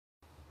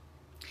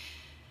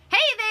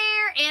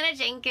Anna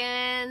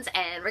Jenkins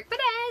and Rick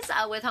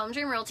Benez with Home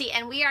Dream Realty,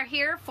 and we are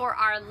here for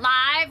our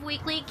live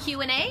weekly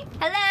Q&A.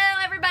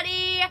 Hello,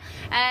 everybody,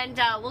 and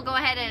we'll go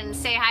ahead and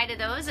say hi to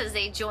those as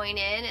they join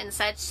in and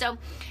such. So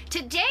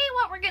today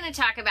what we're going to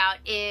talk about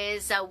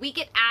is we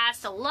get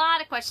asked a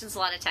lot of questions a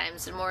lot of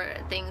times, and more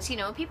things, you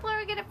know, people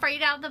are getting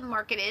afraid how the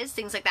market is,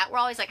 things like that. We're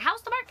always like,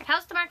 how's the market?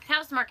 How's the market?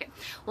 How's the market?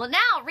 Well,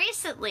 now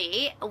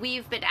recently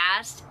we've been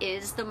asked,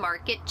 is the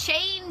market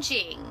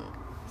changing?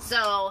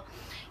 So,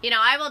 you know,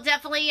 I will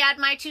definitely add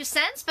my 2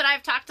 cents, but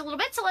I've talked a little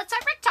bit, so let's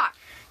have Rick talk.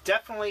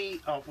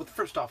 Definitely, well,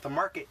 first off, the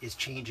market is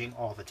changing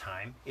all the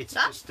time. It's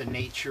just the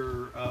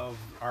nature of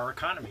our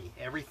economy.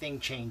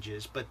 Everything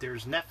changes, but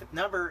there's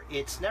never,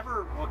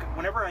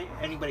 whenever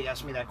anybody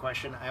asks me that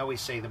question, I always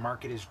say the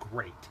market is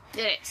great.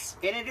 It is.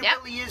 And it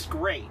really is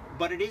great,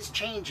 but it is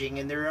changing,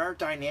 and there are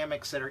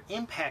dynamics that are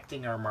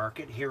impacting our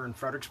market here in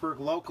Fredericksburg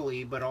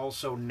locally, but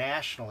also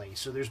nationally.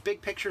 So there's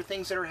big picture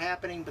things that are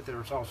happening, but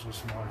there's also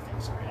smaller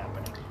things that are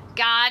happening.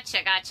 Gotcha.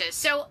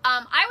 So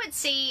I would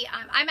say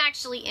I'm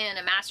actually in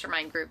a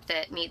mastermind group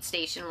that meets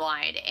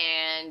nationwide,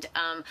 and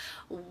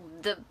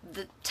the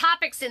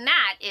topics in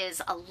that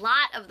is a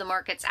lot of the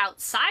markets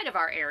outside of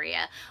our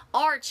area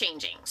are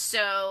changing.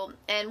 So,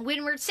 and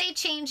when we say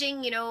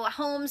changing, you know,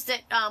 homes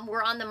that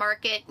were on the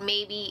market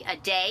maybe a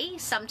day,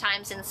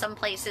 sometimes in some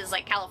places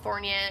like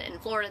California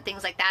and Florida,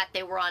 things like that,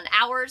 they were on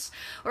hours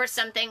or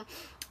something.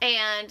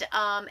 And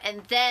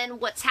then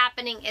what's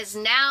happening is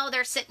now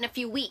they're sitting a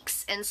few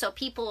weeks, and so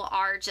people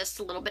are just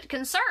a little bit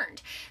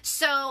concerned.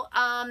 So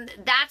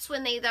that's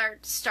when they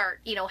start,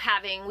 you know,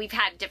 we've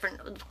had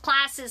different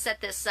classes at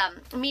this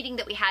meeting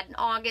that we had in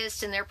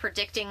August, and they're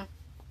predicting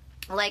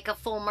like a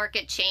full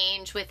market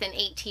change within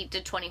 18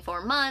 to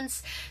 24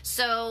 months.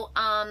 So,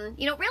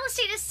 you know, real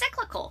estate is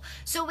cyclical.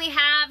 So we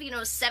have, you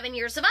know, 7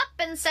 years of up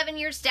and 7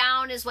 years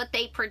down is what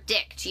they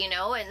predict, you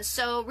know, and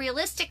so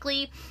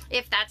realistically,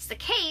 if that's the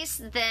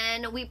case,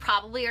 then we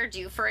probably are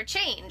due for a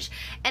change.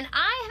 And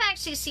I have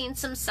actually seen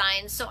some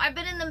signs. So I've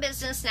been in the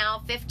business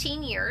now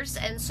 15 years.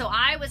 And so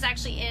I was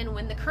actually in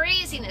when the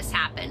craziness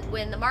happened,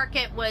 when the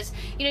market was,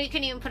 you know, you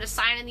couldn't even put a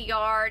sign in the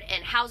yard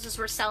and houses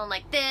were selling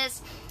like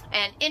this,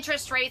 and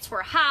interest rates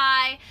were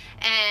high,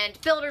 and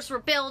builders were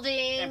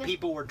building. And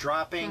people were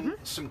dropping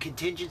some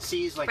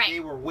contingencies, like they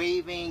were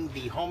waiving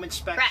the home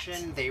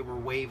inspection, they were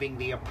waiving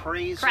the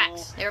appraisal.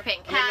 Correct. They were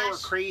paying cash. I mean, they were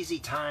crazy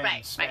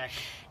times. Right.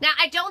 Now,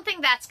 I don't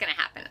think that's going to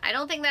happen. I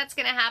don't think that's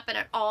going to happen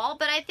at all,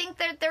 but I think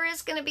that there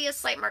is going to be a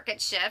slight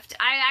market shift.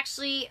 I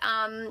actually,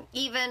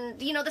 even,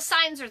 you know, the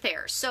signs are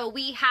there. So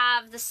we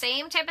have the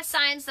same type of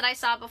signs that I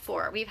saw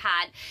before. We've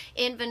had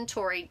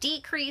inventory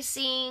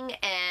decreasing,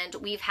 and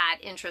we've had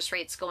interest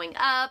rates going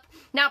up.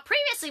 Now,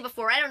 previously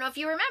before, I don't know if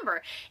you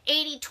remember,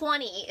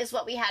 80-20 is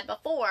what we had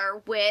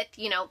before with,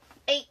 you know,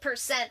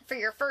 8% for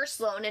your first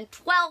loan and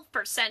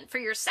 12% for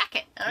your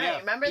second. I don't know,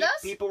 remember those?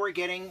 People were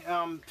getting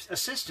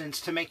assistance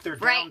to make their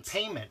down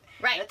payment.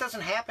 That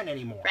doesn't happen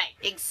anymore.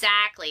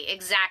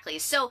 Exactly.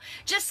 So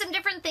just some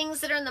different things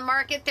that are in the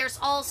market. There's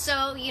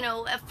also, you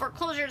know,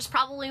 foreclosures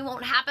probably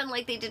won't happen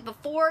like they did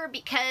before,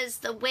 because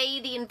the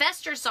way the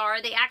investors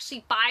are, they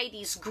actually buy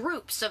these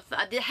groups of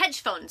the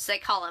hedge funds, they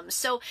call them.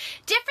 So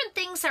different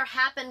things are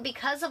happening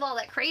because of all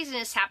that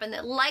craziness happened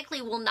that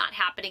likely will not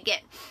happen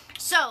again.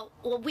 So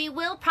we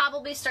will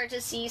probably start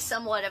to see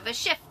somewhat of a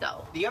shift,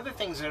 though. The other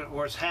things that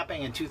was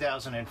happening in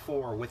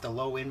 2004 with the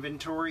low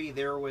inventory,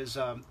 there was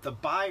the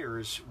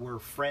buyers were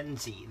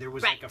frenzy. There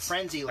was like a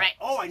frenzy, like,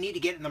 oh, I need to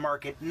get in the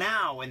market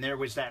now, and there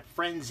was that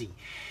frenzy.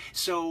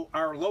 So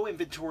our low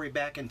inventory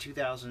back in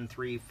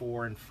 2003,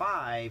 4, and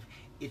 5,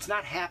 it's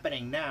not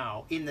happening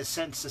now in the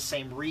sense, the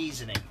same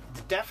reasoning.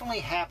 It's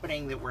definitely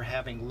happening that we're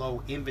having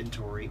low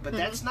inventory, but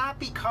that's not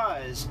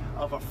because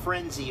of a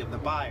frenzy of the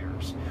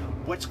buyers.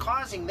 What's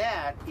causing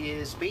that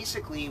is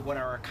basically when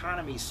our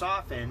economy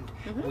softened,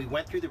 we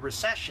went through the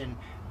recession,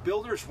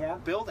 builders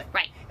weren't building.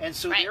 And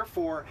so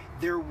therefore,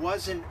 there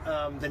wasn't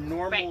the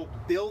normal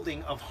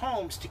building of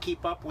homes to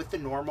keep up with the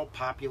normal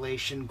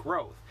population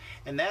growth.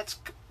 And that's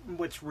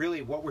what's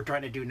really what we're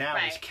trying to do now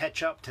is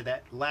catch up to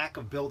that lack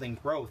of building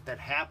growth that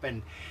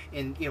happened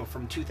in, you know,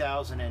 from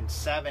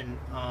 2007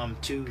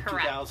 to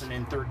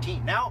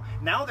 2013. Now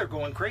they're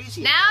going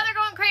crazy. Now they're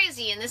going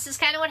crazy, and this is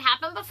kind of what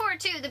happened before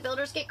too. The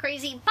builders get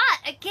crazy,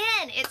 but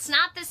again, it's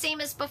not the same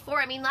as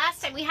before. I mean,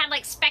 last time we had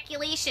like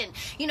speculation.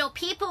 You know,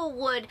 people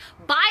would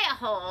buy a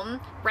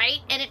home, right?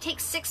 And it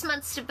takes 6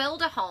 months to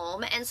build a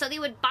home, and so they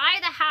would buy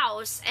the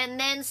house, and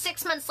then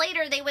 6 months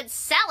later they would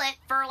sell it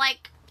for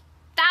like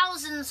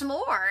thousands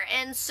more.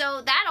 And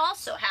so that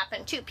also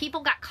happened too.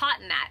 People got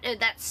caught in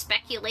that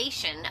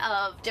speculation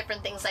of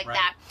different things like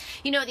that.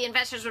 You know, the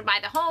investors would buy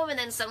the home, and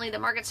then suddenly the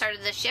market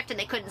started to shift and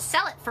they couldn't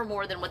sell it for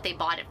more than what they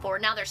bought it for.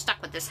 Now they're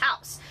stuck with this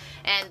house.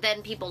 And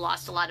then people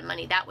lost a lot of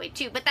money that way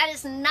too. But that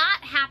is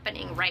not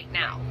happening right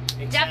now.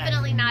 Exactly.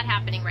 Definitely not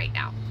happening right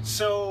now.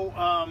 So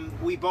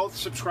we both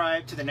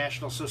subscribe to the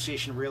National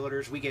Association of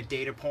Realtors. We get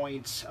data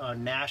points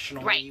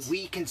nationally. Right.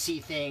 We can see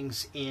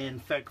things in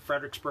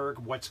Fredericksburg,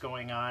 what's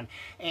going on.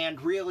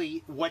 And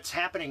really what's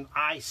happening,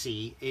 I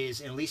see,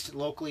 is at least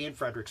locally in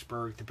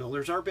Fredericksburg, the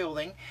builders are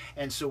building.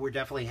 And so we're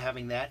definitely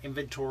having that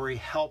inventory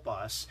help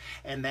us.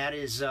 And that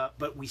is,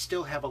 but we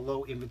still have a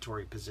low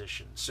inventory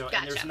position. So Gotcha.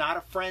 And there's not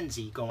a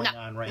frenzy going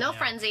on right now. No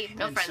frenzy.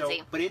 No frenzy.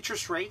 So, but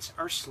interest rates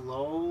are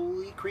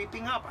slowly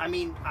creeping up. I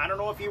mean, I don't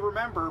know if you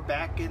remember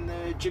back in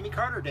the Jimmy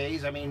Carter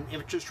days, I mean,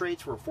 interest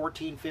rates were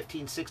 14,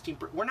 15, 16.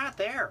 We're not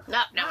there.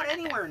 No, not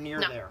anywhere near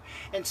No. there.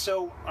 And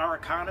so our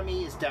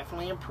economy is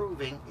definitely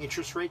improving.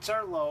 Interest rates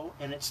are low,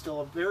 and it's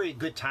still a very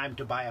good time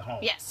to buy a home.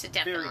 Yes, it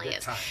definitely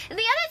is. Time. And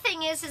the other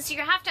thing is you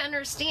have to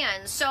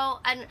understand. So,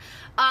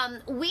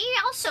 we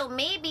also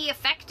may be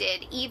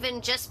affected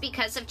even just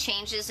because of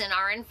changes in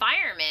our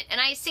environment.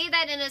 And I say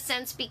that in a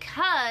sense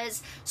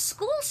because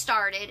school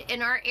started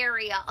in our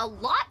area a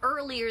lot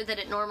earlier than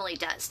it normally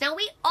does. Now,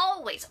 we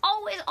always,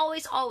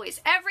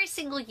 every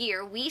single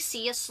year, we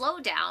see a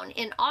slowdown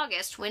in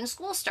August when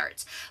school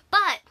starts.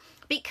 But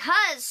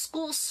because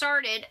school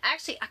started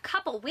actually a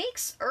couple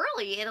weeks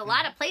early in a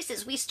lot of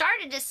places, we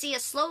started to see a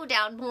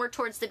slowdown more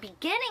towards the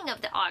beginning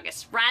of the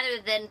August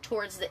rather than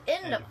towards the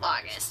end of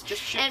August.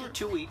 Just shifted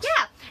 2 weeks.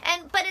 Yeah,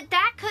 but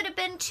that could have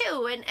been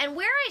too. And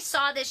where I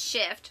saw this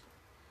shift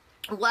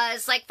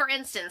was, like, for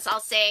instance,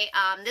 I'll say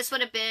this would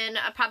have been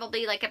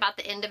probably like about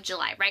the end of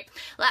July, right?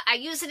 I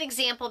use an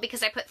example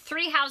because I put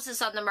 3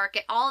 houses on the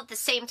market all at the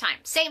same time,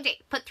 same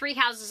day. Put 3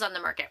 houses on the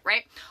market,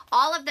 right?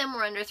 All of them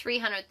were under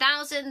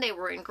 300,000. They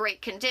were in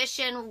great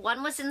condition.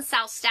 One was in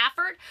South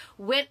Stafford,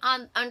 went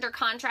on under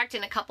contract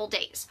in a couple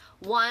days.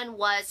 One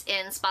was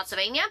in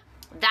Spotsylvania.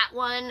 That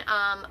one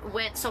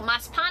went, so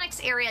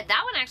Massaponax area,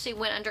 that one actually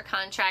went under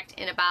contract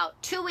in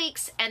about 2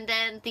 weeks. And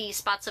then the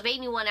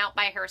Spotsylvania one out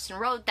by Harrison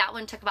Road, that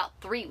one took about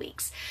 3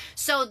 weeks.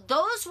 So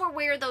those were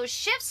where those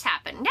shifts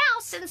happened. Now,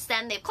 since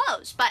then, they've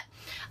closed. But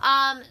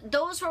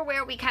those were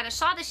where we kind of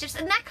saw the shifts.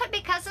 And that could be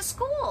because of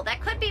school.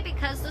 That could be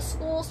because the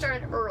school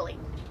started early.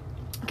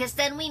 Because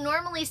then we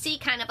normally see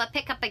kind of a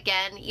pickup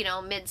again, you know,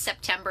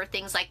 mid-September,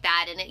 things like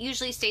that. And it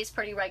usually stays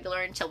pretty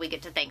regular until we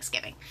get to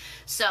Thanksgiving.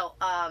 So,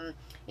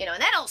 you know,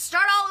 and then it'll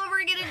start all over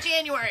again in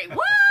January. Woo!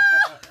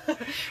 We don't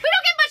get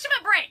much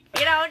of a break,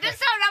 you know,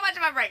 just not much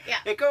of a break. Yeah.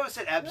 It goes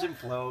in ebbs and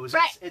flows.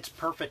 Right. It's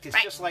perfect.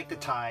 It's just like the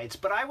tides.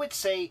 But I would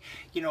say,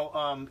 you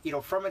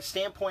know, from a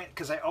standpoint,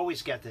 because I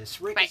always get this,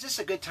 Rick, is this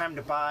a good time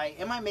to buy?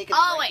 Am I making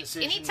the right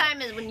decision?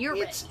 Anytime is when you're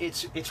ready.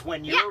 It's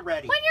when you're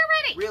ready. When you're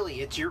ready.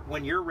 Really, it's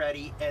when you're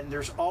ready, and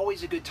there's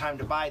always a good time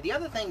to buy. The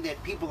other thing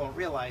that people don't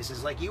realize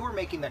is, like, you were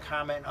making the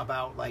comment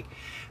about, like,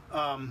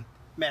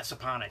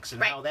 Massaponax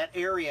and how that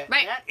area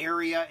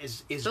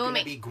is going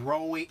to be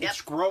growing. Yep.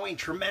 It's growing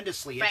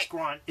tremendously.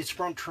 It's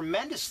grown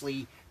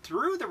tremendously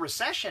through the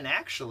recession,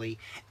 actually,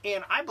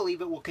 and I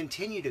believe it will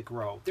continue to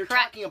grow. They're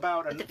talking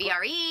about the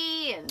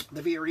VRE and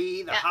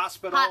the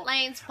hospital, hot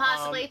lanes,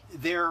 possibly.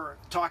 They're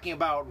talking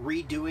about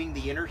redoing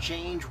the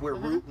interchange where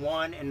Route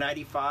 1 and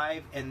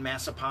 95 and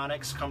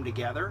Massaponax come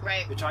together.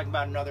 Right. They're talking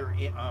about another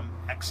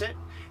exit.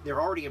 They're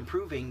already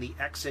improving the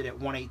exit at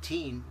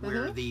 118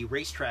 where the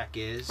racetrack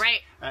is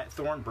at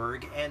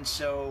Thornburg, and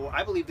so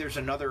I believe there's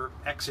another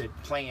exit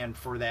planned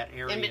for that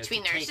area. In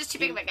between there, it's just too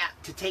big of a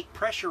gap. To take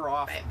pressure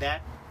off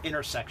that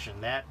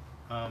intersection, that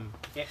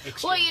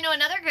exchange. Well, you know,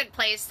 another good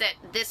place that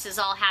this is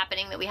all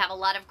happening, that we have a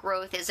lot of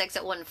growth, is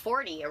exit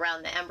 140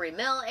 around the Embry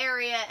Mill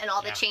area and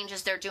all the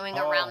changes they're doing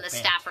around the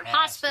Stafford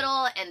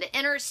Hospital and the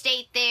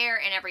interstate there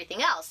and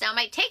everything else. Now, it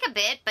might take a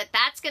bit, but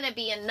that's going to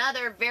be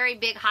another very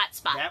big hot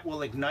spot. That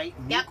will ignite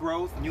new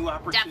growth, new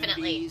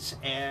opportunities,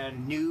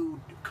 and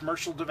new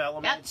commercial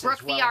developments. Brook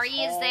as well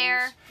VRE as is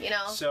there, you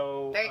know.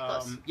 So very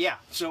close.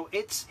 So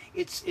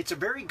it's a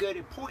very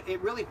good.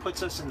 It really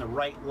puts us in the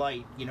right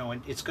light, you know.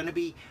 And it's going to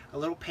be a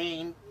little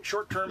pain,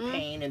 short-term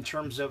pain in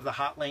terms of the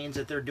hot lanes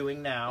that they're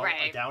doing now,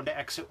 down to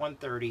exit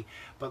 130.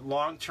 But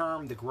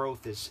long-term, the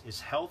growth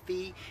is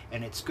healthy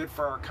and it's good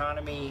for our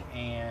economy,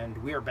 and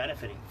we are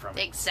benefiting from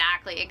it.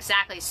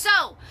 Exactly.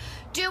 So,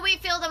 do we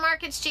feel the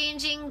market's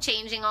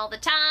changing all the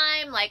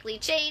time? Likely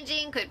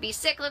changing. Could be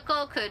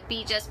cyclical. Could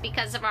be just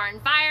because of our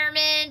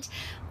environment.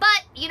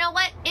 But you know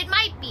what? It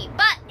might be.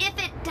 But if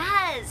it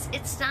does,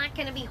 it's not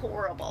going to be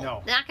horrible.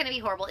 No. Not going to be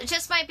horrible. It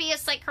just might be a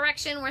slight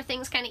correction where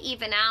things kind of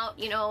even out,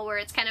 you know, where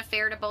it's kind of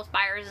fair to both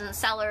buyers and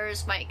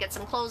sellers. Might get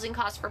some closing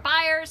costs for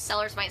buyers.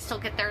 Sellers might still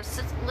get their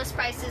list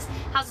prices.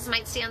 Houses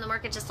might stay on the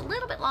market just a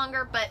little bit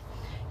longer, but,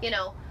 you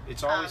know.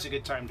 It's always a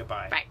good time to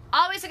buy. Right.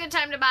 Always a good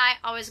time to buy.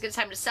 Always a good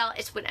time to sell.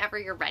 It's whenever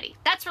you're ready.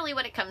 That's really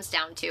what it comes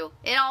down to.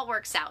 It all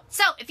works out.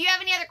 So if you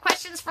have any other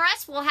questions for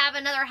us, we'll have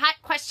another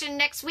hot question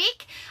next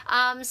week.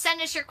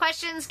 Send us your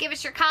questions. Give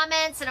us your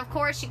comments. And, of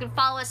course, you can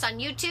follow us on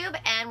YouTube.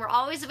 And we're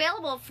always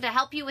available to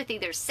help you with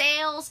either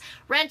sales,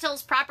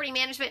 rentals, property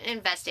management, and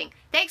investing.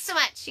 Thanks so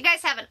much. You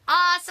guys have an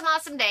awesome,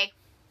 awesome day.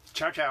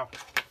 Ciao, ciao.